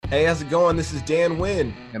Hey, how's it going? This is Dan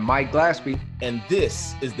Wynn. And Mike Glaspie. And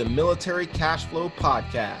this is the Military Cash Flow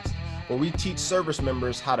Podcast, where we teach service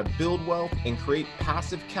members how to build wealth and create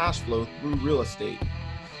passive cash flow through real estate.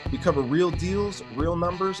 We cover real deals, real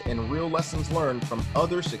numbers, and real lessons learned from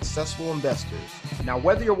other successful investors. Now,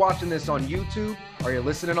 whether you're watching this on YouTube or you're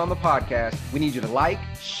listening on the podcast, we need you to like,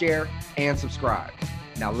 share, and subscribe.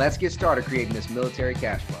 Now, let's get started creating this military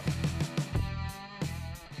cash flow.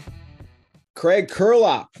 Craig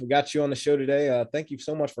Curelop, we got you on the show today. Thank you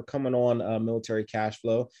so much for coming on Military Cash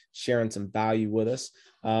Flow, sharing some value with us.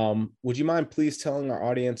 Would you mind please telling our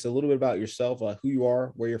audience a little bit about yourself, who you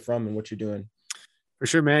are, where you're from, and what you're doing? For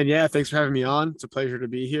sure, man. Yeah, thanks for having me on. It's a pleasure to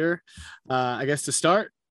be here. I guess to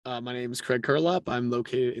start, my name is Craig Curelop. I'm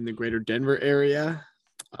located in the greater Denver area.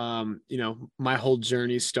 My whole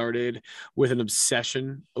journey started with an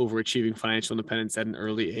obsession over achieving financial independence at an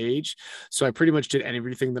early age. So I pretty much did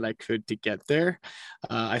everything that I could to get there.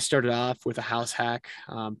 I started off with a house hack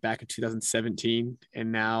back in 2017,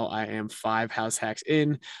 and now I am 5 house hacks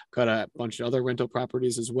in. Got a bunch of other rental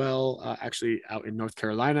properties as well, actually out in North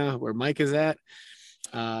Carolina where Mike is at.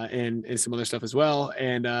 And some other stuff as well.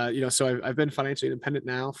 And, so I've been financially independent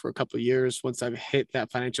now for a couple of years. Once I've hit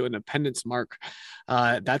that financial independence mark,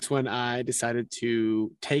 that's when I decided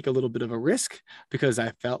to take a little bit of a risk because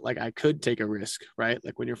I felt like I could take a risk, right?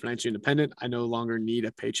 Like when you're financially independent, I no longer need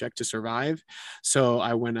a paycheck to survive. So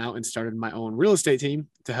I went out and started my own real estate team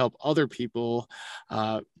to help other people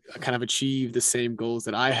kind of achieve the same goals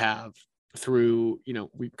that I have. Through,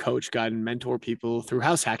 we coach, guide, and mentor people through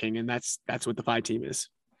house hacking. And that's what the FI team is.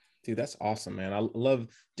 Dude, that's awesome, man. I love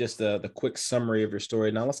just the quick summary of your story.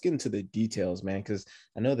 Now let's get into the details, man, because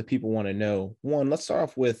I know that people want to know. One, let's start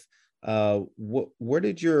off with where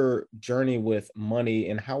did your journey with money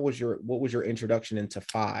and what was your introduction into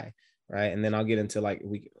FI, right? And then I'll get into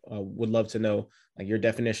we would love to know like your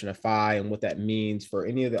definition of FI and what that means for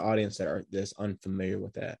any of the audience that's unfamiliar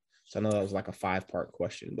with that. So I know that was like a 5-part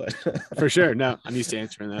question, but for sure. No, I'm used to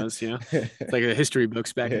answering those, it's like the history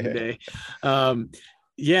books back in the day.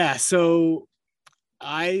 So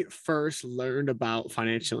I first learned about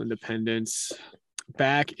financial independence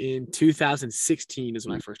back in 2016 is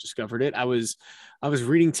when I first discovered it. I was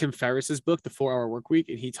reading Tim Ferriss's book, The 4-Hour Workweek,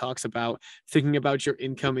 and he talks about thinking about your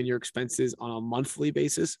income and your expenses on a monthly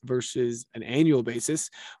basis versus an annual basis,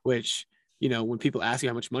 which when people ask you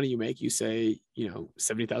how much money you make, you say,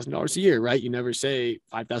 $70,000 a year, right? You never say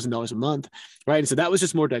 $5,000 a month, right? And so that was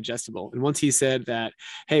just more digestible. And once he said that,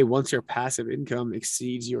 hey, once your passive income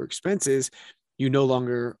exceeds your expenses, you no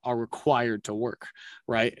longer are required to work,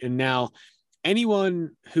 right? And now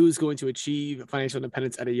anyone who's going to achieve financial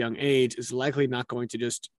independence at a young age is likely not going to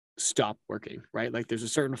just stop working, right? Like there's a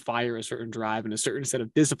certain fire, a certain drive, and a certain set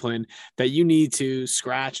of discipline that you need to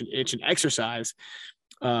scratch and itch and exercise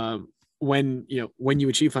when you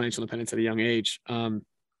achieve financial independence at a young age. And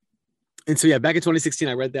so, back in 2016,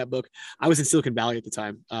 I read that book. I was in Silicon Valley at the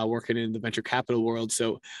time, working in the venture capital world.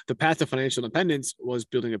 So the path to financial independence was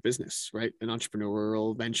building a business, right? An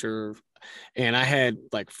entrepreneurial venture. And I had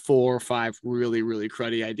like 4 or 5 really, really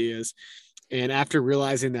cruddy ideas. And after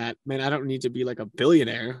realizing that, man, I don't need to be like a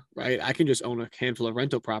billionaire, right? I can just own a handful of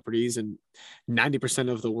rental properties, and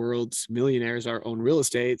 90% of the world's millionaires own real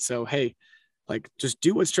estate. So, hey, like just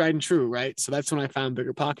do what's tried and true, right? So that's when I found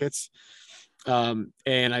BiggerPockets.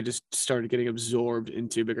 And I just started getting absorbed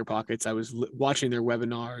into BiggerPockets. I was watching their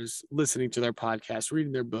webinars, listening to their podcasts,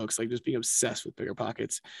 reading their books, like just being obsessed with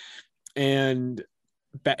BiggerPockets. And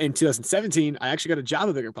in 2017, I actually got a job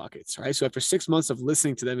at BiggerPockets, right? So after 6 months of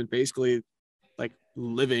listening to them and basically like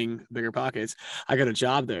living BiggerPockets, I got a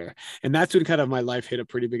job there. And that's when kind of my life hit a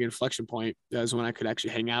pretty big inflection point. That was when I could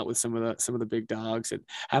actually hang out with some of the big dogs and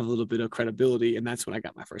have a little bit of credibility. And that's when I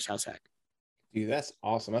got my first house hack. Dude, that's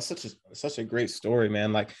awesome. That's such a great story,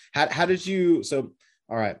 man. Like how did you,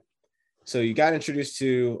 all right. So you got introduced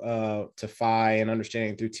to FI and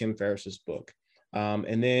understanding through Tim Ferriss's book.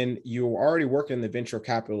 And then you were already working in the venture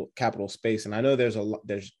capital space. And I know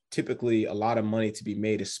there's typically a lot of money to be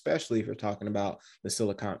made, especially if you're talking about the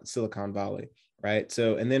Silicon Valley, right?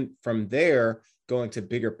 So, and then from there going to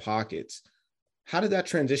BiggerPockets, how did that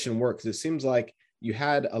transition work? Because it seems like you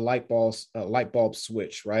had a light bulb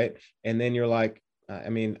switch, right? And then you're like,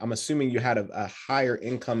 I'm assuming you had a higher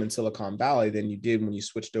income in Silicon Valley than you did when you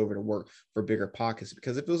switched over to work for BiggerPockets.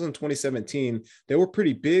 Because if it was in 2017, they were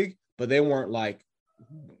pretty big, but they weren't like,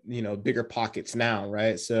 BiggerPockets now,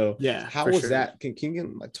 right? So yeah, how was that? Can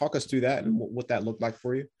you talk us through that and what that looked like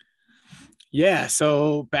for you? Yeah.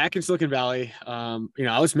 So back in Silicon Valley, I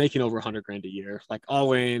was making over 100 grand a year, like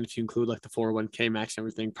all in, if you include like the 401k match and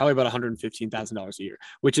everything, probably about $115,000 a year,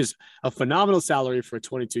 which is a phenomenal salary for a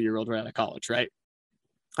 22-year-old right out of college, right?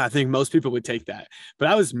 I think most people would take that, but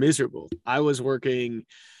I was miserable. I was working,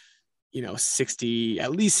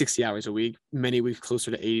 at least 60 hours a week, many weeks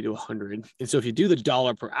closer to 80 to 100. And so if you do the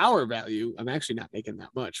dollar per hour value, I'm actually not making that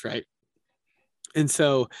much, right? And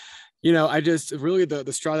so, I just really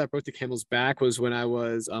the straw that broke the camel's back was when I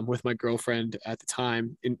was with my girlfriend at the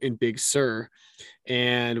time in Big Sur,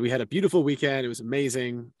 and we had a beautiful weekend. It was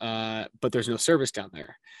amazing, but there's no service down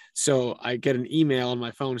there. So I get an email on my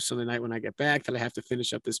phone Sunday night when I get back that I have to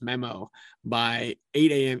finish up this memo by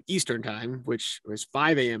 8 a.m. Eastern time, which was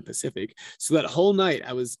 5 a.m. Pacific. So that whole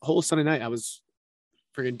Sunday night, I was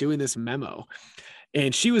freaking doing this memo,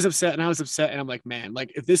 and she was upset and I was upset. And I'm like, man,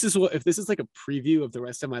 like if this is like a preview of the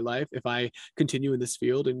rest of my life, if I continue in this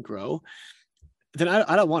field and grow, then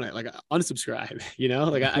I don't want it. Like unsubscribe,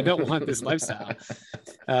 like I don't want this lifestyle.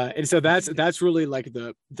 And so that's really like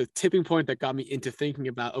the tipping point that got me into thinking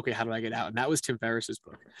about, okay, how do I get out? And that was Tim Ferriss's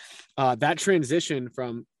book. That transition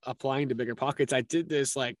from applying to Bigger Pockets, I did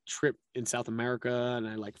this like trip in South America and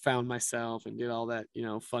I like found myself and did all that,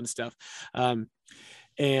 fun stuff.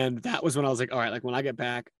 And that was when I was like, all right, like when I get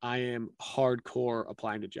back, I am hardcore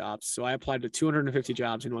applying to jobs. So I applied to 250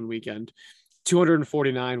 jobs in one weekend.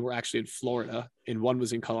 249 were actually in Florida and one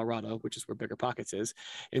was in Colorado, which is where Bigger Pockets is.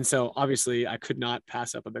 And so obviously I could not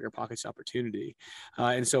pass up a Bigger Pockets opportunity.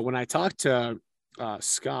 And so when I talked to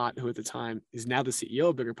Scott, who at the time is now the CEO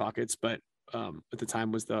of Bigger Pockets, but at the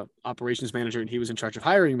time was the operations manager and he was in charge of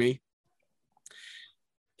hiring me,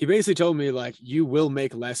 he basically told me like, you will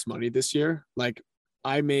make less money this year. Like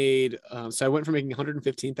I made, so I went from making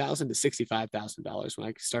 $115,000 to $65,000 when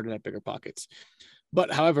I started at Bigger Pockets.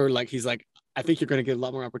 But however, like, he's like, I think you're going to get a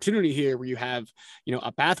lot more opportunity here where you have,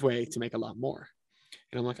 a pathway to make a lot more.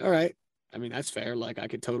 And I'm like, all right. I mean, that's fair. Like I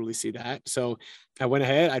could totally see that. So I went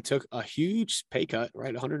ahead, I took a huge pay cut,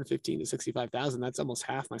 right? 115 to 65,000. That's almost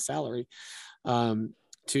half my salary,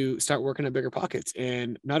 to start working at Bigger Pockets.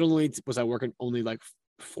 And not only was I working only like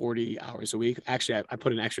 40 hours a week. Actually, I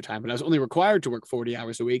put in extra time, but I was only required to work 40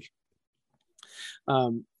 hours a week.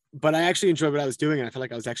 But I actually enjoyed what I was doing. And I felt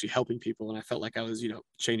like I was actually helping people. And I felt like I was,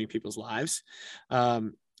 changing people's lives.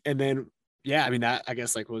 And then, yeah, I mean, that I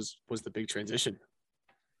guess like was the big transition.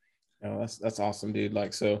 Oh, that's awesome, dude.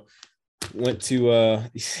 Like, so went to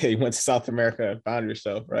you went to South America and found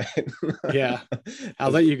yourself, right? Yeah.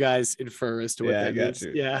 I'll let you guys infer as to what that means.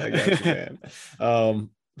 Yeah, I got you, man.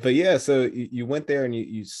 But yeah, so you went there and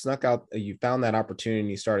you snuck out, you found that opportunity and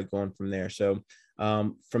you started going from there. So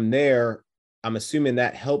from there, I'm assuming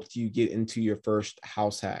that helped you get into your first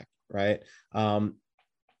house hack, right?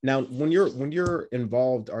 Now, when you're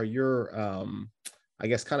involved, are you're I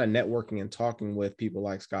guess kind of networking and talking with people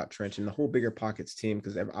like Scott Trench and the whole Bigger Pockets team,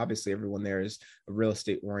 because obviously everyone there is real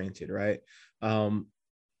estate oriented, right?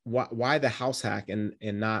 Why the house hack and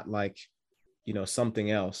not like, something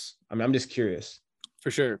else? I mean, I'm just curious. For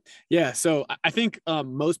sure. Yeah. So I think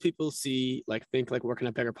most people think like working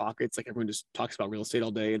at Bigger Pockets, like everyone just talks about real estate all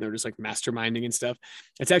day and they're just like masterminding and stuff.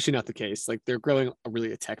 It's actually not the case. Like they're growing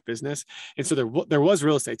a tech business. And so there was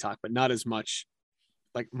real estate talk, but not as much,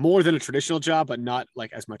 like more than a traditional job, but not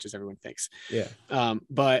like as much as everyone thinks. Yeah.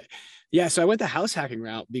 But yeah, so I went the house hacking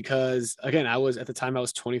route because again, I was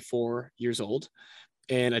 24 years old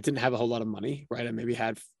and I didn't have a whole lot of money, right? I maybe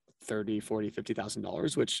had $30,000, $40,000,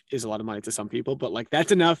 $50,000, which is a lot of money to some people, but like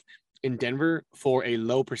that's enough in Denver for a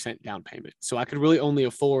low percent down payment. So I could really only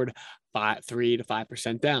afford 3 to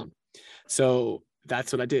 5% down. So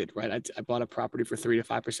that's what I did, right? I bought a property for 3 to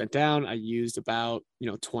 5% down. I used about,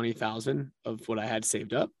 20,000 of what I had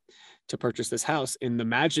saved up to purchase this house. And the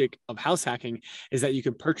magic of house hacking is that you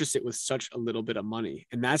can purchase it with such a little bit of money.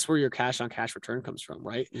 And that's where your cash on cash return comes from,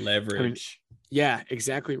 right? Leverage. I mean, yeah,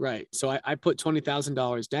 exactly right. So I put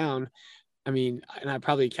 $20,000 down. I mean, and I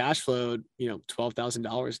probably cash flowed,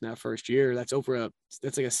 $12,000 in that first year. That's like a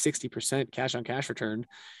 60% cash on cash return.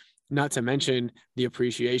 Not to mention the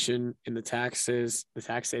appreciation in the taxes, the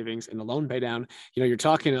tax savings, and the loan pay down. You're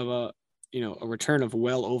talking of a return of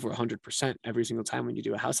well over 100% every single time when you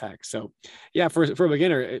do a house hack. So yeah, for a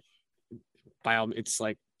beginner, it's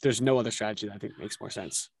like, there's no other strategy that I think makes more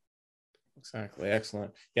sense. Exactly.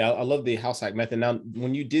 Excellent. Yeah. I love the house hack method. Now,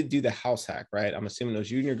 when you did do the house hack, right, I'm assuming it was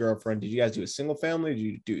you and your girlfriend. Did you guys do a single family?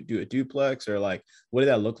 Did you do a duplex, or like, what did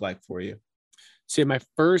that look like for you? So my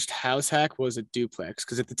first house hack was a duplex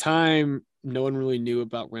because at the time no one really knew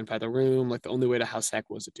about rent by the room. Like the only way to house hack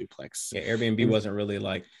was a duplex. Yeah, Airbnb And wasn't really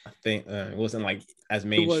like a thing. It wasn't like as it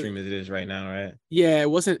was, mainstream as it is right now, right? yeah, it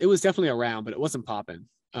was definitely around, but it wasn't popping.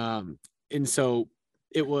 And so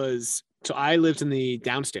so I lived in the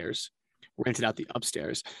downstairs, rented out the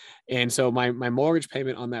upstairs. And so my mortgage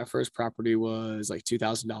payment on that first property was like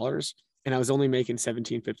 $2,000. And I was only making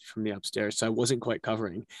 $1,750 from the upstairs. So I wasn't quite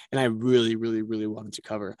covering. And I really, really, really wanted to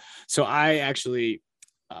cover. So I actually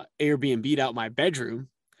Airbnb'd out my bedroom,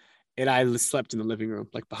 and I slept in the living room,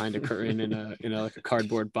 like behind a curtain in a like a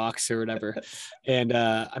cardboard box or whatever. And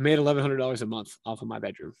I made $1,100 a month off of my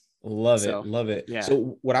bedroom. Love it. So, Love it. yeah.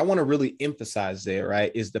 So what I want to really emphasize there,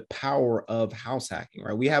 right, is the power of house hacking,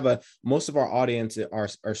 right? We have most of our audience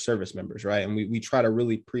are service members, right? And we try to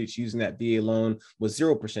really preach using that VA loan with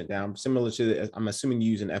 0% down, similar to I'm assuming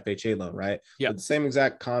you use an FHA loan, right? Yeah. The same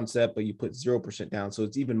exact concept, but you put 0% down. So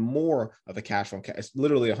it's even more of a cash on cash. It's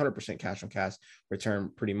literally 100% cash on cash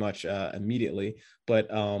return pretty much immediately.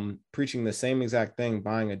 But preaching the same exact thing,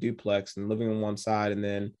 buying a duplex and living on one side and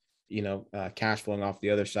then cash flowing off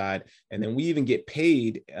the other side. And then we even get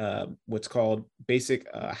paid what's called basic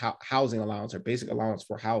housing allowance or basic allowance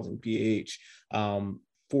for housing, BAH,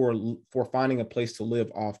 for finding a place to live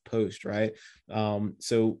off post, right?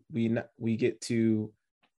 So we get to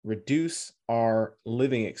reduce our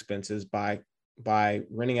living expenses by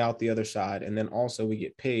renting out the other side. And then also we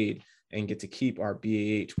get paid and get to keep our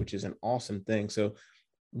BAH, which is an awesome thing. So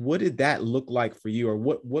what did that look like for you,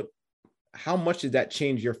 or how much did that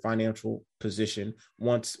change your financial position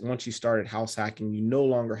once you started house hacking? You no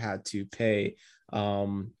longer had to pay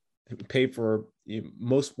for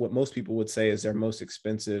what most people would say is their most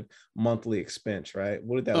expensive monthly expense, right?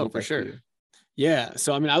 What did that look for like sure? for you? Yeah.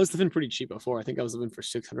 So, I mean, I was living pretty cheap before. I think I was living for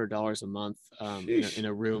 $600 a month in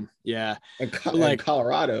a room. Yeah. In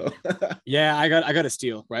Colorado. Yeah. I got a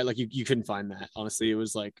steal, right? Like you couldn't find that. Honestly, it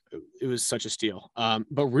was such a steal.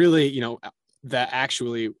 But really, that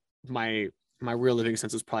actually my real living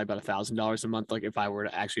expense was probably about $1,000 a month. Like if I were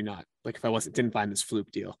to actually if I didn't find this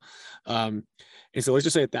fluke deal. And so let's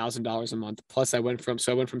just say $1,000 a month. Plus I went from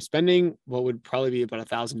spending what would probably be about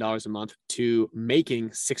 $1,000 a month to making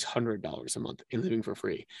 $600 a month and living for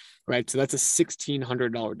free. Right. So that's a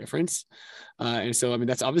 $1,600 difference. And so, I mean,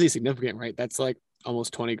 that's obviously significant, right? That's like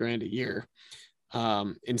almost 20 grand a year.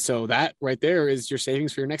 And so that right there is your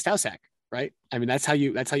savings for your next house hack. Right. I mean, that's how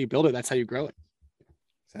you build it. That's how you grow it.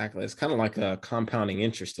 Exactly. It's kind of like a compounding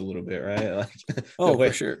interest a little bit, right? Like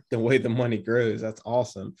for sure. The way the money grows. That's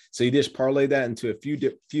awesome. So you just parlay that into a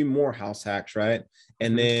few more house hacks, right?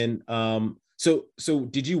 And then, so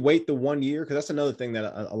did you wait the 1 year? Because that's another thing that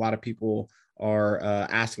a lot of people are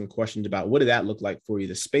asking questions about. What did that look like for you?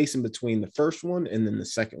 The space in between the first one and then the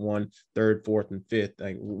second one, third, fourth, and fifth.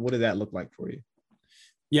 Like, what did that look like for you?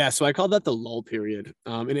 Yeah. So I call that the lull period.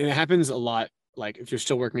 And it happens a lot. Like if you're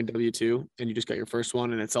still working at W-2 and you just got your first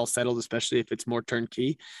one and it's all settled, especially if it's more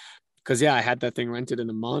turnkey. Cause yeah, I had that thing rented in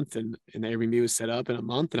a month and the Airbnb was set up in a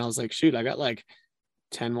month. And I was like, shoot, I got like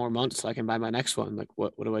 10 more months so I can buy my next one. Like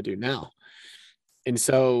what do I do now? And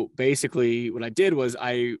so basically what I did was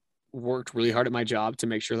I worked really hard at my job to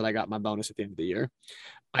make sure that I got my bonus at the end of the year.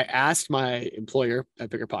 I asked my employer at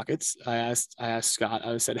BiggerPockets, I asked Scott,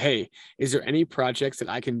 I said, hey, is there any projects that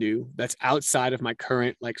I can do that's outside of my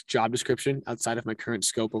current job description, outside of my current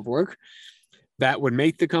scope of work that would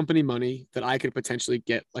make the company money that I could potentially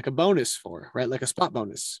get like a bonus for, right? Like a spot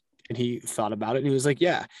bonus. And he thought about it and he was like,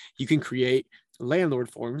 yeah, you can create landlord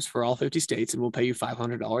forms for all 50 states and we'll pay you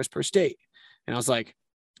 $500 per state. And I was like,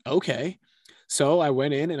 okay. So I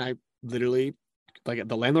went in and I literally, like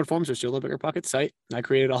the landlord forms are still on the BiggerPockets site. And I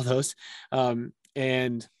created all those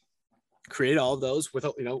and created all of those with,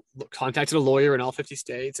 contacted a lawyer in all 50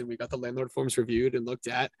 states and we got the landlord forms reviewed and looked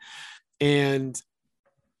at. And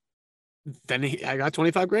then I got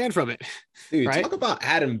 25 grand from it. Dude, right? Talk about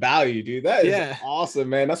adding value, dude. That is awesome,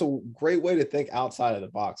 man. That's a great way to think outside of the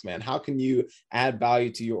box, man. How can you add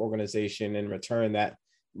value to your organization in return that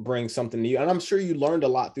brings something to you? And I'm sure you learned a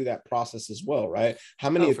lot through that process as well, right?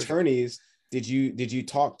 How many attorneys did you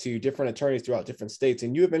talk to, different attorneys throughout different states?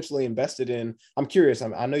 And you eventually invested in, I'm curious,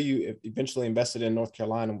 I know you eventually invested in North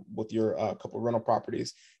Carolina with your couple of rental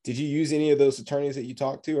properties. Did you use any of those attorneys that you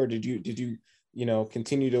talked to, or did you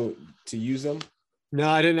continue to use them? No,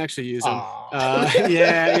 I didn't actually use them.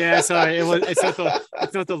 Yeah. Sorry,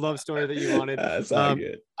 it's not the love story that you wanted. That's all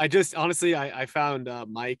good. I just honestly, I found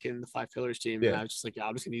Mike and the Five Pillars team, and I was just like, yeah,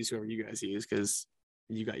 I'm just gonna use whoever you guys use because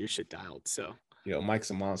you got your shit dialed. So Mike's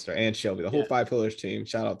a monster, and Shelby, the whole Five Pillars team.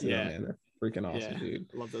 Shout out to them, man. They're freaking awesome, dude.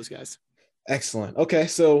 I love those guys. Excellent. Okay.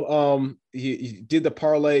 So you did the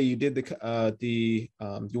parlay, you did you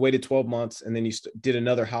waited 12 months, and then you did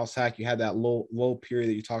another house hack. You had that low period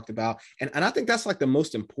that you talked about. And I think that's like the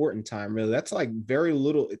most important time, really. That's like very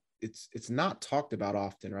little, it's not talked about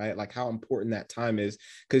often, right? Like how important that time is,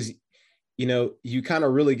 because you kind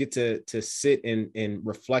of really get to sit and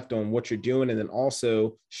reflect on what you're doing, and then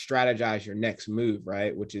also strategize your next move,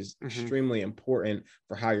 right? Which is extremely important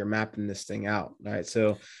for how you're mapping this thing out. Right.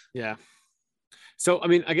 So yeah. So, I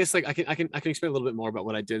mean, I guess like I can explain a little bit more about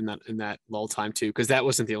what I did in that lull time too, because that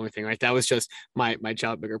wasn't the only thing, right? That was just my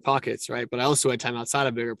job, Bigger Pockets, right? But I also had time outside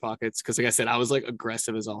of Bigger Pockets because, like I said, I was like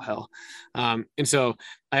aggressive as all hell, and so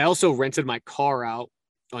I also rented my car out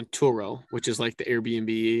on Turo, which is like the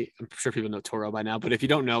Airbnb. I'm sure people know Turo by now, but if you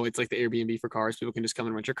don't know, it's like the Airbnb for cars. People can just come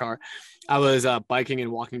and rent your car. I was biking and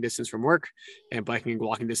walking distance from work, and biking and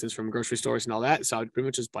walking distance from grocery stores and all that. So I would pretty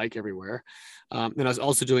much just bike everywhere. And I was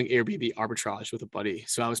also doing Airbnb arbitrage with a buddy.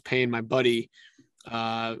 So I was paying my buddy,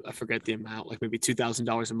 I forget the amount, like maybe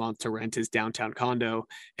 $2,000 a month to rent his downtown condo,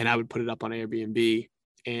 and I would put it up on Airbnb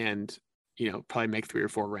and probably make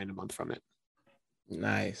 $3 or $4 grand a month from it.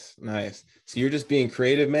 Nice. So you're just being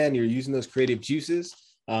creative, man. You're using those creative juices,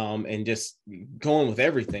 and just going with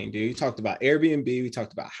everything, dude. You talked about Airbnb, we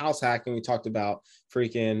talked about house hacking, we talked about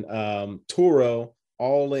freaking Turo,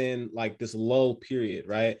 all in like this low period,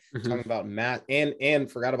 right? Talking about math and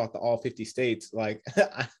forgot about the all 50 states. Like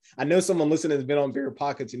I know someone listening has been on Bigger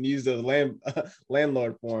Pockets and used those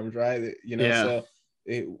landlord forms, right? So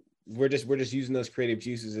we're just using those creative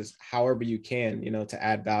juices as however you can, to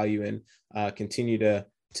add value and continue to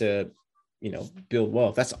build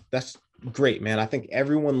wealth. That's great, man. I think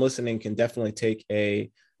everyone listening can definitely take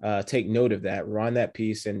note of that, run that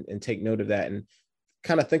piece and take note of that, and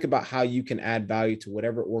kind of think about how you can add value to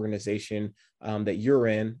whatever organization that you're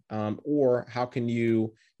in, or how can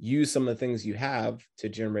you use some of the things you have to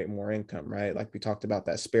generate more income, right? Like we talked about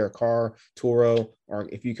that spare car, Turo, or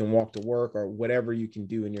if you can walk to work, or whatever you can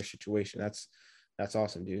do in your situation. That's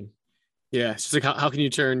awesome, dude. Yeah, it's just like how can you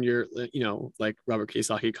turn your, like Robert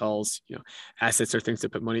Kiyosaki calls, assets are things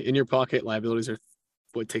that put money in your pocket, liabilities are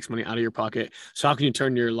what takes money out of your pocket. So how can you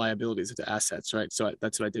turn your liabilities into assets, right? So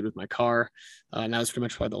that's what I did with my car, and that was pretty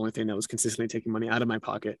much probably the only thing that was consistently taking money out of my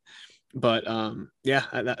pocket. But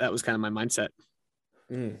that was kind of my mindset.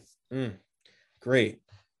 Great.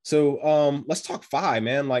 So let's talk FI,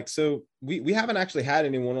 man. Like, so we haven't actually had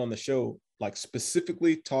anyone on the show like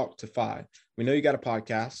specifically talk to FI. We know you got a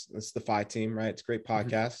podcast. It's the FI team, right? It's a great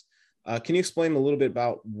podcast. Can you explain a little bit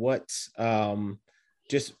about what FI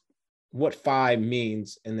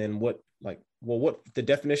means, and then what the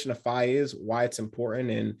definition of FI is, why it's important,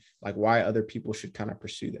 and like why other people should kind of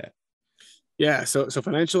pursue that? Yeah. So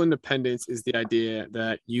financial independence is the idea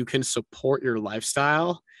that you can support your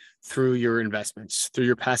lifestyle through your investments, through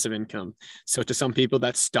your passive income. So to some people,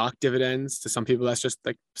 that's stock dividends. To some people, that's just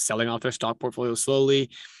like selling off their stock portfolio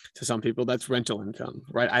slowly. To some people, that's rental income,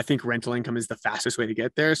 right? I think rental income is the fastest way to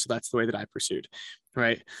get there. So that's the way that I pursued,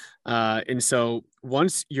 right? And so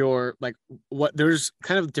once you're like, there's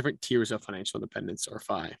kind of different tiers of financial independence or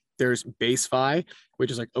FI. There's base FI,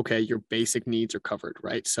 which is like, okay, your basic needs are covered,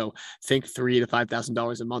 right? So think $3,000 to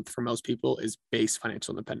 $5,000 a month for most people is base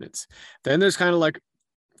financial independence. Then there's kind of like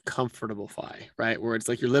comfortable FI, right? Where it's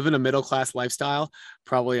like you're living a middle-class lifestyle,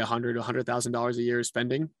 probably $100,000 to $100,000 a year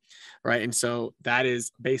spending, right? And so that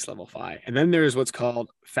is base level FI. And then there's what's called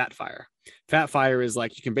Fat Fire. Fat Fire is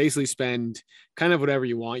like, you can basically spend kind of whatever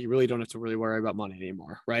you want. You really don't have to really worry about money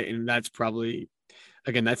anymore, right? And that's probably,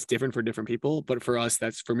 again, that's different for different people, but for us,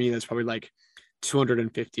 that's probably like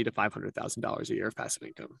 $250,000 to $500,000 a year of passive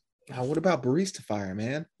income. What about Barista Fire,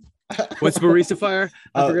 man? What's Barista Fire?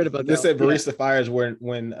 I forget about that. They said Barista Fire is when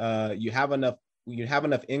you have enough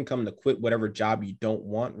income to quit whatever job you don't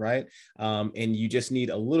want, right? And you just need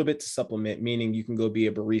a little bit to supplement, meaning you can go be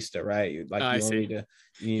a barista, right? Like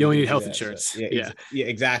you only need health insurance. So, yeah,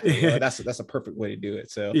 exactly. Well, that's a perfect way to do it.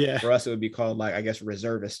 So for us, it would be called, like, I guess,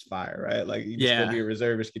 reservist fire, right? Like you just go be a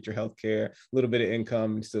reservist, get your health care, a little bit of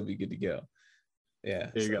income, and still be good to go.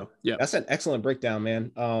 Yeah. There you go. Yeah. That's an excellent breakdown,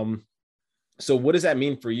 man. So what does that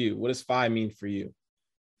mean for you? What does FI mean for you?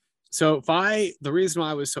 So FI, the reason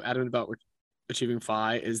why I was so adamant about achieving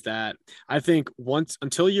FI is that I think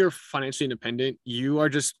until you're financially independent, you are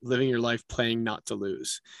just living your life playing not to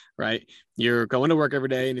lose, right? You're going to work every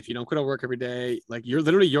day. And if you don't go to work every day, like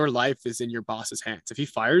your life is in your boss's hands. If he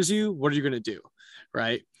fires you, what are you going to do?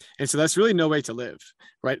 Right. And so that's really no way to live,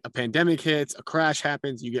 right? A pandemic hits, a crash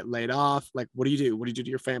happens, you get laid off. Like, what do you do? What do you do to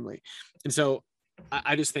your family? And so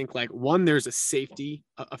I just think like one, there's a safety,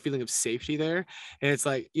 a feeling of safety there. And it's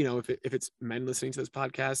like, you know, if it's men listening to this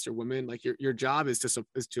podcast or women, like your job is to,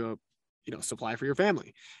 you know, supply for your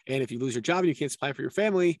family. And if you lose your job and you can't supply for your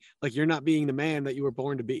family, like you're not being the man that you were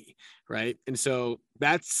born to be. Right. And so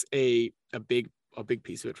that's a big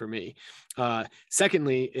piece of it for me.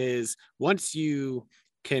 Secondly is once you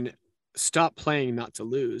can stop playing not to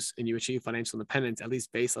lose and you achieve financial independence, at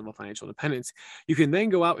least base level financial independence, you can then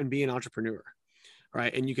go out and be an entrepreneur.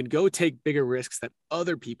 Right. And you can go take bigger risks that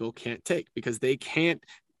other people can't take because they can't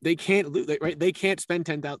lose, right? They can't spend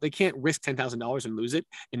they can't risk $10,000 and lose it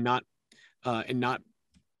and not,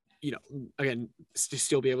 you know, again,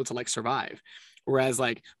 still be able to like survive. Whereas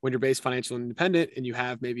like when you're based financial independent and you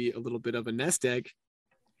have maybe a little bit of a nest egg,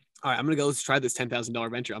 all right, I'm going to go try this $10,000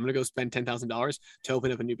 venture. I'm going to go spend $10,000 to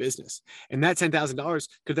open up a new business. And that $10,000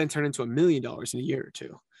 could then turn into $1 million in a year or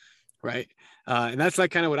two. Right. And that's like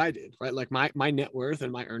kind of what I did, right? Like my net worth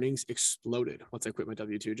and my earnings exploded once I quit my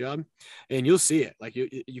W-2 job. And you'll see it. Like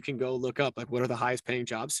you can go look up like what are the highest paying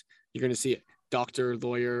jobs. You're going to see it. Doctor,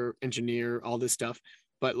 lawyer, engineer, all this stuff.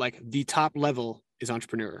 But like the top level is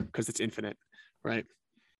entrepreneur because it's infinite. Right.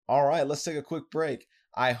 All right, let's take a quick break.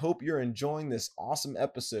 I hope you're enjoying this awesome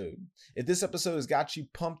episode. If this episode has got you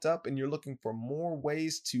pumped up and you're looking for more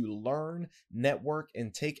ways to learn, network,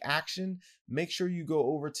 and take action, make sure you go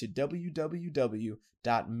over to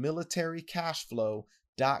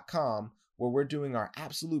www.militarycashflow.com, where we're doing our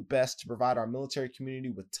absolute best to provide our military community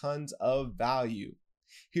with tons of value.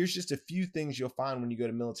 Here's just a few things you'll find when you go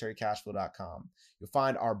to militarycashflow.com. You'll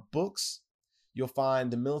find our books. You'll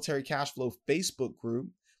find the Military Cashflow Facebook group,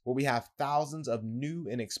 where we have thousands of new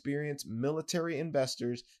and experienced military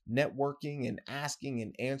investors networking and asking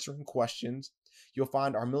and answering questions. You'll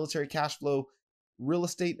find our Military Cashflow real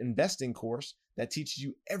estate investing course that teaches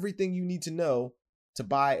you everything you need to know to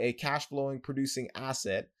buy a cash flowing producing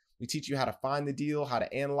asset. We teach you how to find the deal, how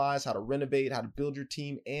to analyze, how to renovate, how to build your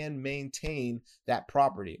team and maintain that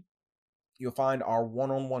property. You'll find our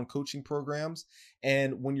one-on-one coaching programs.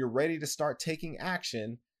 And when you're ready to start taking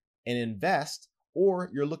action and invest, or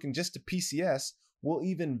you're looking just to PCS, we'll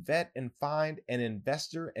even vet and find an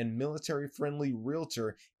investor and military-friendly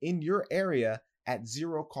realtor in your area at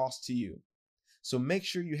zero cost to you. So make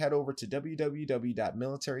sure you head over to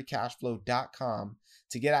www.militarycashflow.com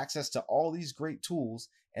to get access to all these great tools.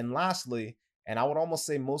 And lastly, and I would almost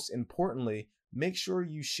say most importantly, make sure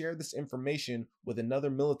you share this information with another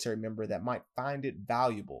military member that might find it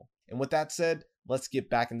valuable. And with that said, let's get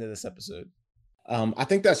back into this episode. I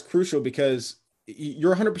think that's crucial because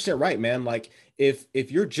you're 100% right, man. Like if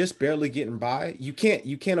you're just barely getting by, you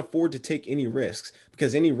can't afford to take any risks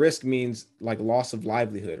because any risk means like loss of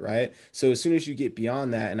livelihood, right? So as soon as you get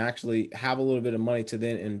beyond that and actually have a little bit of money to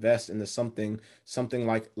then invest into something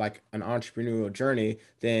like an entrepreneurial journey,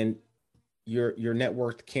 then your net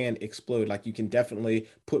worth can explode. Like you can definitely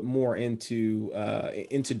put more into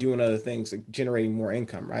doing other things, like generating more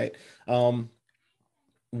income, right?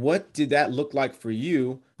 What did that look like for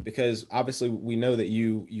you? Because obviously we know that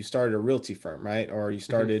you started a realty firm, right? Or you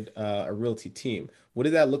started a realty team. What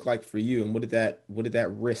did that look like for you? And what did that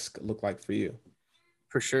risk look like for you?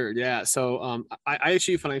 For sure. Yeah. So I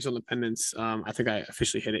achieved financial independence. I think I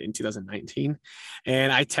officially hit it in 2019.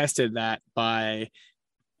 And I tested that by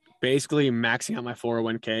basically maxing out my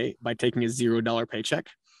 401k by taking a $0 paycheck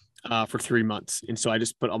for 3 months. And so I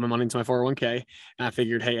just put all my money into my 401k and I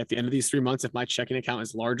figured, hey, at the end of these 3 months, if my checking account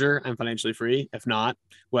is larger, I'm financially free. If not,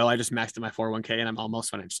 well, I just maxed out my 401k and I'm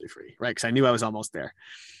almost financially free, right? Because I knew I was almost there.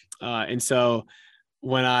 And so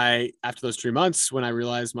after those 3 months, when I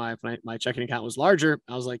realized my checking account was larger,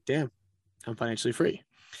 I was like, damn, I'm financially free.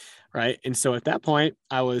 Right. And so at that point,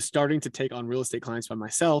 I was starting to take on real estate clients by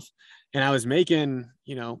myself and I was making,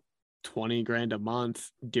 20 grand a month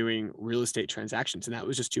doing real estate transactions. And that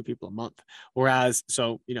was just 2 people a month. Whereas,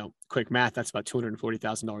 quick math, that's about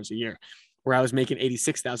 $240,000 a year, where I was making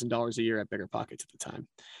 $86,000 a year at Bigger Pockets at the time.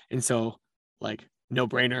 And so like no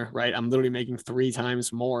brainer, right? I'm literally making 3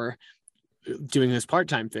 times more doing this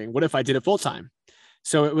part-time thing. What if I did it full-time?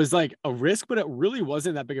 So it was like a risk, but it really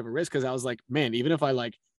wasn't that big of a risk. Cause I was like, man, even if I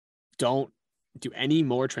don't do any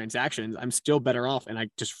more transactions, I'm still better off. And I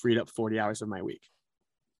just freed up 40 hours of my week.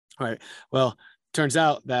 All right. Well, turns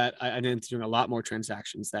out that I ended up doing a lot more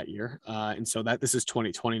transactions that year. And so this is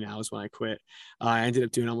 2020 now is when I quit. I ended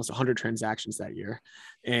up doing almost 100 transactions that year.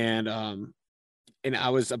 And I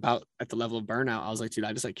was about at the level of burnout. I was like, dude,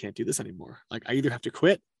 I just can't do this anymore. Like I either have to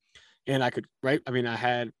quit and I could, right. I mean, I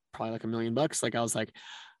had probably like $1 million. Like I was like,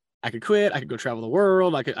 I could quit. I could go travel the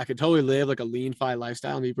world. I could totally live like a lean fi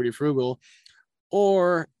lifestyle and be pretty frugal.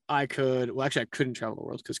 or I could, well, actually I couldn't travel the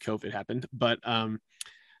world because COVID happened, but,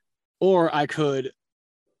 or I could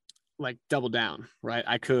like double down, right?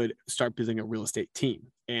 I could start building a real estate team.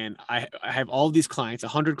 And I have all of these clients,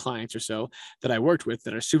 100 clients or so that I worked with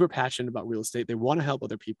that are super passionate about real estate. They want to help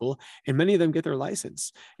other people, and many of them get their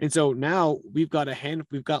license. And so now we've got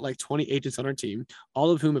like 20 agents on our team,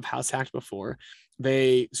 all of whom have house hacked before.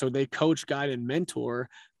 They coach, guide, and mentor,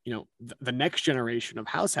 the next generation of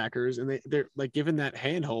house hackers, and they're like given that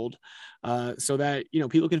handhold, so that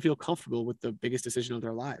people can feel comfortable with the biggest decision of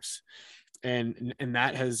their lives. And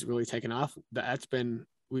that has really taken off. That's been,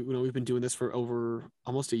 we've been doing this for over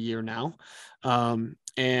almost a year now,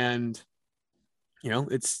 and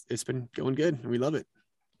it's been going good. We love it.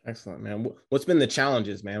 Excellent, man. What's been the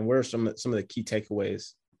challenges, man? What are some of the key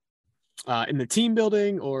takeaways? In the team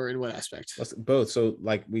building, or in what aspect? Both. So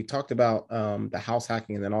like we talked about the house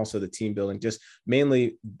hacking, and then also the team building. Just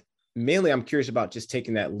mainly I'm curious about just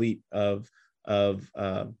taking that leap of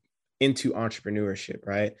into entrepreneurship,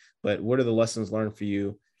 right? But what are the lessons learned for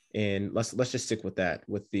you? And let's just stick with that,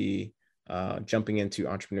 with the jumping into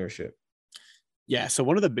entrepreneurship. Yeah. So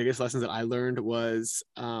one of the biggest lessons that I learned was,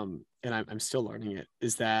 and I'm still learning it,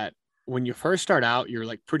 is that when you first start out, you're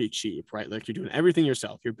like pretty cheap, right? Like you're doing everything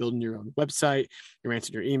yourself. You're building your own website, you're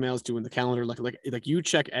answering your emails, doing the calendar, like you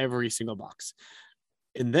check every single box.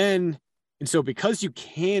 And so because you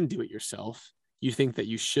can do it yourself, you think that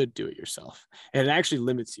you should do it yourself. And it actually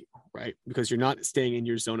limits you, right? Because you're not staying in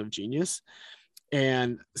your zone of genius.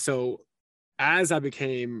 And so as I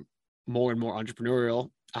became more and more entrepreneurial,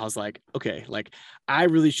 I was like, okay, like I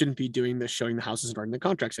really shouldn't be doing this, showing the houses and writing the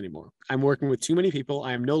contracts anymore. I'm working with too many people.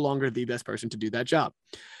 I am no longer the best person to do that job.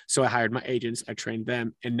 So I hired my agents, I trained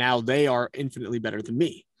them, and now they are infinitely better than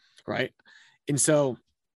me, right? And so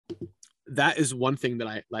that is one thing that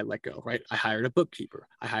I let go, right? I hired a bookkeeper,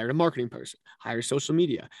 I hired a marketing person, hired social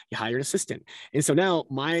media, you hired an assistant. And so now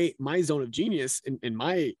my zone of genius, in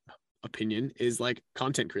my opinion, is like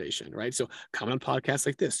content creation, right? So coming on podcasts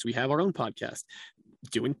like this, we have our own podcast,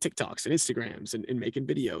 doing TikToks and Instagrams and making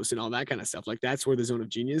videos and all that kind of stuff. Like that's where the zone of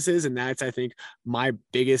genius is. And that's, I think, my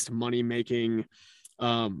biggest money-making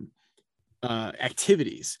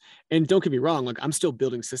activities. And don't get me wrong, like I'm still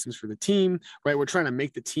building systems for the team, right? We're trying to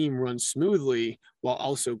make the team run smoothly while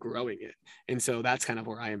also growing it. And so that's kind of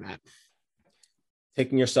where I am at.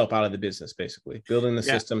 Taking yourself out of the business, basically building the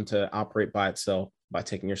system to operate by itself by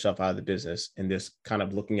taking yourself out of the business, and just kind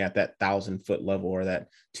of looking at that 1,000-foot level or that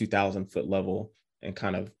 2,000-foot level and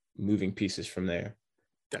kind of moving pieces from there.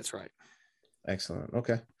 That's right. Excellent.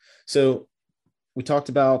 Okay. So we talked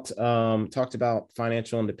about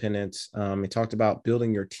financial independence. We talked about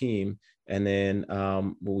building your team, and then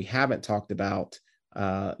what we haven't talked about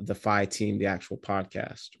the FI team, the actual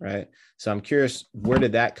podcast, right? So I'm curious, where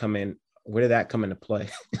did that come in? Where did that come into play?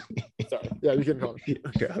 Sorry. Yeah, you can call me.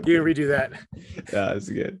 Okay. You can redo that. Yeah, that's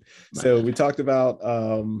good. So we talked about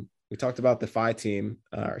the FI team.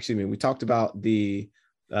 We talked about the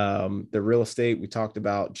real estate. We talked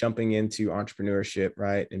about jumping into entrepreneurship,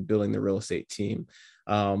 right, and building the real estate team.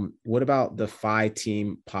 What about the FI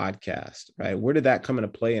team podcast, right? Where did that come into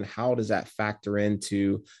play, and how does that factor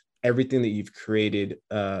into everything that you've created,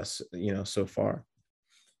 so far?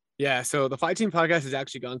 Yeah, so the FI Team podcast has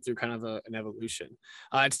actually gone through kind of an evolution.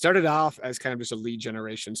 It started off as kind of just a lead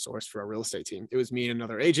generation source for a real estate team. It was me and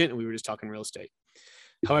another agent, and we were just talking real estate.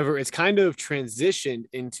 However, it's kind of transitioned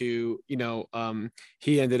into,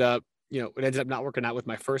 he ended up, it ended up not working out with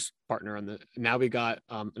my first partner. Now we got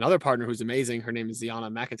another partner who's amazing. Her name is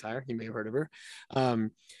Ziana McIntyre. You may have heard of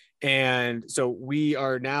her. And so we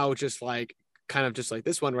are now just like, kind of just like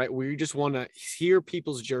this one, right? We just want to hear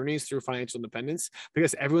people's journeys through financial independence,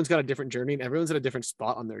 because everyone's got a different journey and everyone's at a different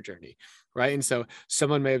spot on their journey, right? And so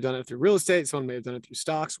someone may have done it through real estate, someone may have done it through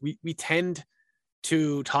stocks. We tend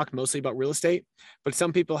to talk mostly about real estate, but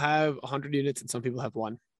some people have 100 units and some people have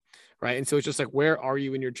one, right? And so it's just like, where are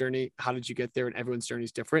you in your journey? How did you get there? And everyone's journey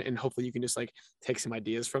is different, and hopefully you can just like take some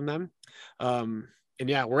ideas from them. And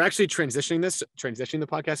yeah, we're actually transitioning the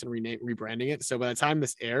podcast and rebranding it. So by the time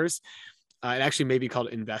this airs, it actually may be called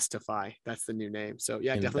Investify. That's the new name. So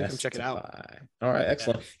yeah, definitely come check it out. All right,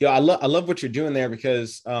 excellent. Yeah, I love what you're doing there,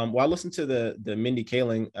 because I listened to the Mindy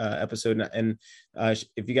Kaling episode, and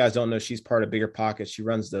if you guys don't know, she's part of Bigger Pockets. She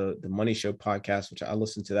runs the Money Show podcast, which I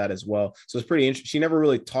listened to that as well. So it's pretty interesting. She never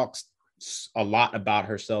really talks a lot about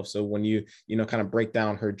herself. So when you kind of break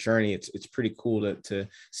down her journey, it's pretty cool to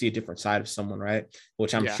see a different side of someone, right?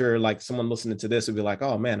 Which I'm sure like someone listening to this would be like,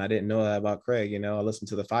 oh man, I didn't know that about Craig. I listened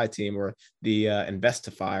to the FI team or the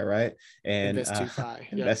Investify, right? And Investify,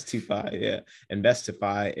 Investify, yeah,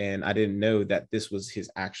 Investify, and I didn't know that this was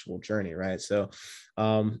his actual journey, right? So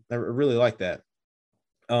I really like that.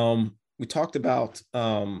 We talked about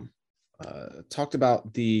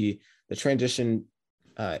the transition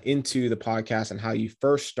into the podcast and how you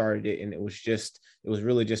first started it, and it was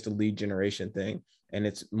really just a lead generation thing, and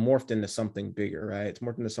it's morphed into something bigger, right? It's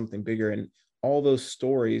morphed into something bigger, and all those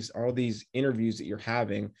stories, all these interviews that you're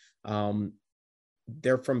having,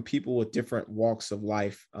 they're from people with different walks of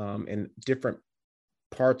life and different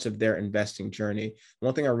parts of their investing journey.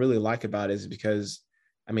 One thing I really like about it is because,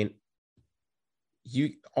 I mean,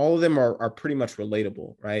 all of them are pretty much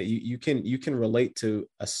relatable, right? You can relate to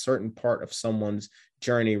a certain part of someone's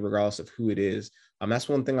journey regardless of who it is. That's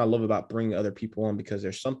one thing I love about bringing other people on, because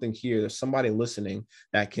there's something here, there's somebody listening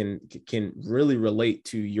that can really relate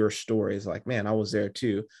to your stories. Like, man, I was there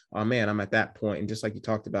too. Oh man, I'm at that point. And just like you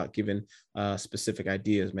talked about, giving specific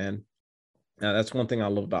ideas, man. That's one thing I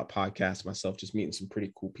love about podcasts myself, just meeting some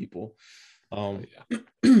pretty cool people.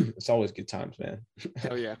 It's always good times, man.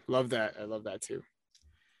 Oh yeah, love that. I love that too.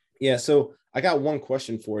 Yeah, so I got one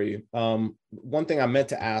question for you. One thing I meant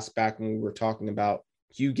to ask back when we were talking about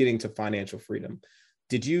you getting to financial freedom,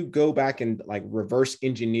 did you go back and like reverse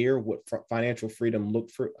engineer what financial freedom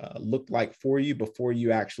looked like for you before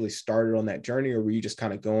you actually started on that journey, or were you just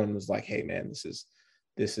kind of going and was like, hey man, this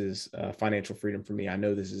is financial freedom for me. I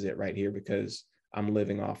know this is it right here because I'm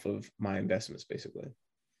living off of my investments basically.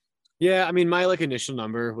 Yeah, I mean, my like initial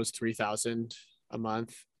number was 3,000 a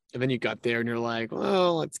month, and then you got there and you're like,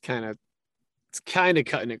 well, it's kind of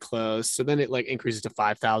cutting it close. So then it like increases to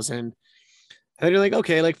 5,000. And then you're like,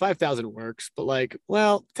 okay, like 5,000 works, but like,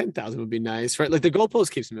 well, 10,000 would be nice, right? Like the goalpost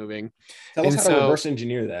keeps moving. Tell us how to reverse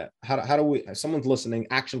engineer that. How do we, if someone's listening,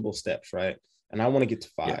 actionable steps, right? And I want to get to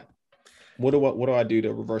 5. Yeah. What do I do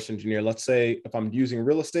to reverse engineer? Let's say if I'm using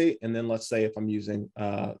real estate, and then let's say if I'm using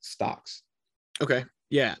stocks. Okay.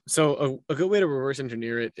 Yeah. So a good way to reverse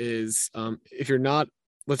engineer it is if you're not,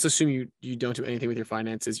 let's assume you don't do anything with your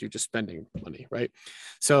finances, you're just spending money, right?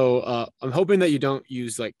 So I'm hoping that you don't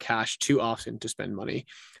use like cash too often to spend money.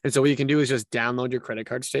 And so what you can do is just download your credit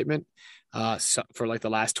card statement for like the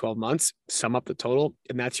last 12 months, sum up the total,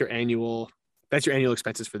 and that's your annual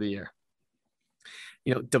expenses for the year.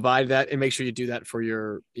 Divide that and make sure you do that for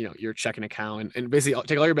your checking account, and basically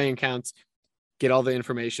take all your bank accounts, get all the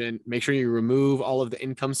information, make sure you remove all of the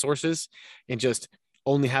income sources and just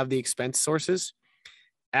only have the expense sources.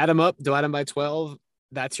 Add them up, divide them by 12.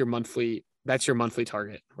 That's your monthly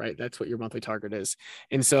target, right? That's what your monthly target is.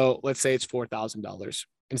 And so let's say it's $4,000.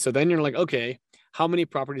 And so then you're like, okay, how many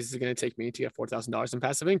properties is it going to take me to get $4,000 in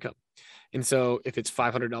passive income? And so if it's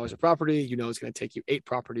 $500 a property, it's going to take you 8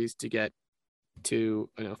 properties to get to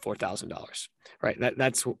 $4,000, right?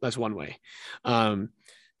 That's one way.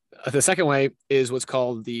 The second way is what's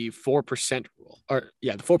called the 4% rule, the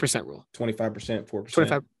 4% rule. 25%, 4%.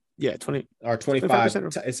 25. Yeah, 20 or 25.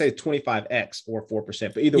 It says 25x or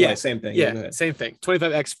 4%, but either way, same thing. Yeah, same thing.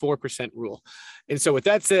 25x 4% rule. And so what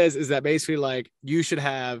that says is that basically like you should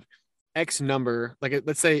have X number. Like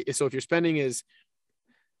let's say, so if your spending is,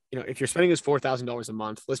 if your spending is $4,000 a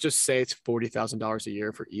month, let's just say it's $40,000 a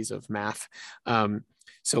year for ease of math.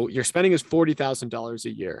 So your spending is $40,000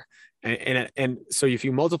 a year. And so if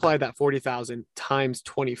you multiply that 40,000 times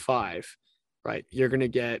 25, right, you're going to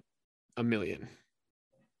get $1 million.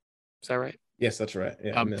 Is that right? Yes, that's right.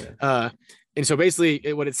 Yeah, $1 million. And so basically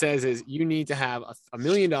what it says is you need to have $1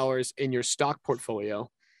 million in your stock portfolio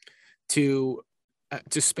to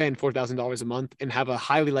spend $4,000 a month and have a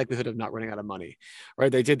highly likelihood of not running out of money,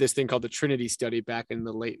 right? They did this thing called the Trinity study back in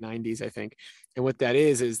the late 90s, I think. And what that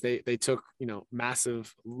is they took,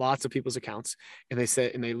 lots of people's accounts, and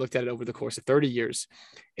they looked at it over the course of 30 years.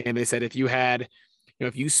 And they said, if you had,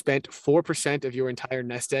 if you spent 4% of your entire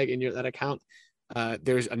nest egg in that account,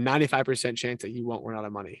 there's a 95% chance that you won't run out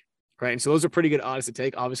of money. Right. And so those are pretty good odds to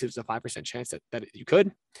take. Obviously, there's a 5% chance that you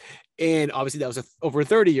could. And obviously, that was over a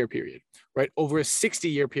 30-year period, right? Over a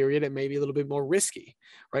 60-year period, it may be a little bit more risky,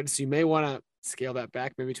 right? So you may want to scale that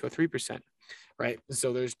back maybe to a 3%, right?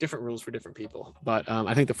 So there's different rules for different people. But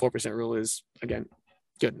I think the 4% rule is, again,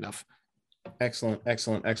 good enough. Excellent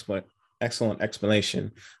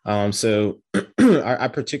explanation. So I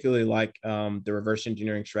particularly like the reverse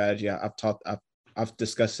engineering strategy. I've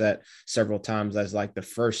discussed that several times as like the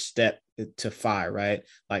first step to FI, right?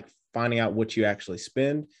 Like finding out what you actually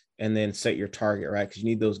spend and then set your target, right? Because you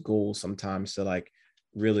need those goals sometimes to like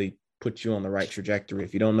really put you on the right trajectory.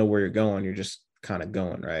 If you don't know where you're going, you're just kind of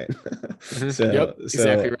going, right? Yep,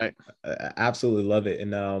 exactly right. I absolutely love it.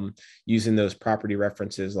 And using those property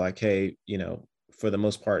references, like, hey, for the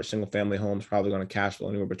most part, single family homes probably going to cash flow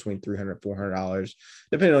anywhere between $300, $400,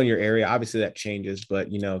 depending on your area. Obviously that changes, but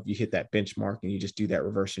if you hit that benchmark and you just do that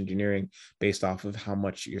reverse engineering based off of how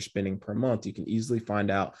much you're spending per month, you can easily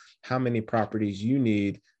find out how many properties you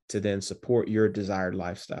need to then support your desired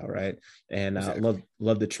lifestyle, right? And Exactly.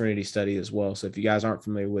 love the Trinity study as well. So if you guys aren't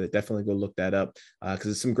familiar with it, definitely go look that up, because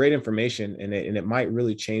it's some great information, and it might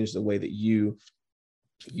really change the way that you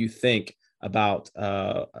think about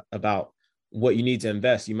what you need to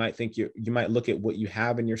invest. You might think you might look at what you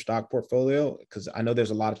have in your stock portfolio, because I know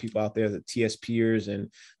there's a lot of people out there that TSPers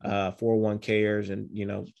and 401kers,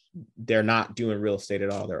 and they're not doing real estate at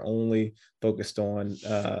all. They're only focused on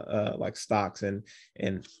like stocks and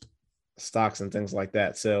things like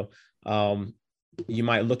that. So you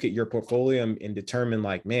might look at your portfolio and determine,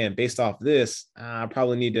 like, man, based off this, I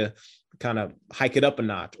probably need to kind of hike it up a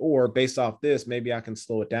notch, or based off this, maybe I can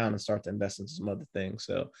slow it down and start to invest in some other things.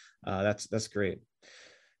 So that's great.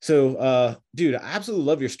 So dude, I absolutely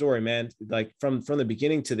love your story, man. Like from the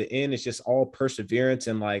beginning to the end, it's just all perseverance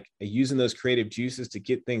and like using those creative juices to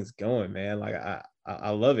get things going, man. Like I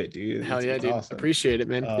love it, dude. Hell yeah, It's dude. awesome. Appreciate it,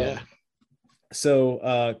 man. Yeah.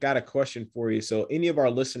 So got a question for you. So any of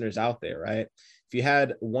our listeners out there, right? If you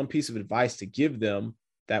had one piece of advice to give them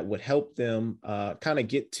that would help them kind of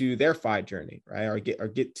get to their FI journey, right? Or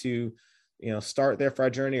get to, start their FI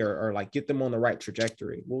journey, or like get them on the right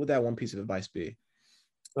trajectory, what would that one piece of advice be?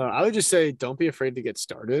 I would just say, don't be afraid to get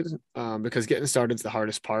started, because getting started is the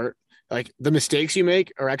hardest part. Like, the mistakes you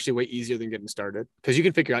make are actually way easier than getting started, because you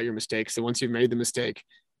can figure out your mistakes. And once you've made the mistake,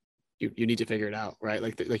 you need to figure it out, right?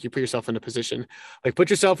 Like you put yourself in a position, like put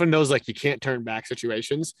yourself in those, like, you can't turn back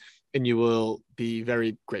situations, and you will be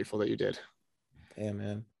very grateful that you did. Yeah,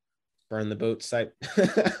 man. Burn the boat site.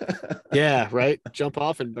 Yeah, right. Jump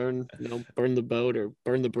off and burn the boat or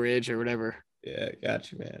burn the bridge or whatever. Yeah,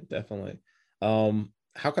 got you, man. Definitely.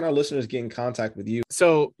 How can our listeners get in contact with you?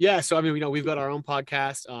 So I mean, we've got our own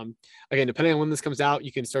podcast. Again, depending on when this comes out,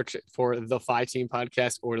 you can search it for the FI Team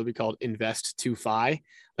Podcast, or it'll be called Invest to FI,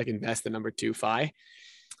 like invest the number 2 FI.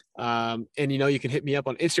 And you can hit me up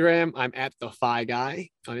on Instagram. I'm at the FI Guy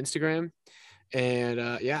on Instagram. And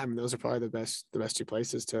I mean, those are probably the best 2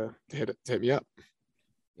 places to hit me up.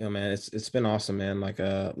 Man, it's been awesome, man. Like,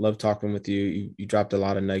 love talking with you. You dropped a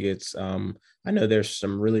lot of nuggets. I know there's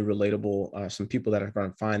some really relatable, some people that are going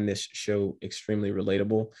to find this show extremely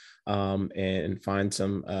relatable, and find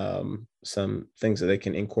some things that they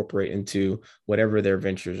can incorporate into whatever their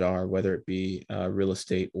ventures are, whether it be real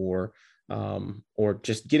estate or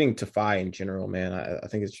just getting to FI in general, man. I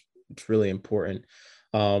think it's really important.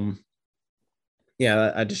 I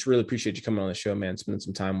just really appreciate you coming on the show, man, spending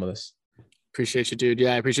some time with us. Appreciate you, dude.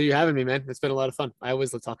 Yeah, I appreciate you having me, man. It's been a lot of fun. I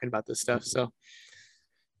always love talking about this stuff. So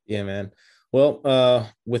yeah, man.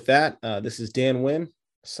 Well, with that, this is Dan Wynn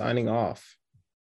signing off.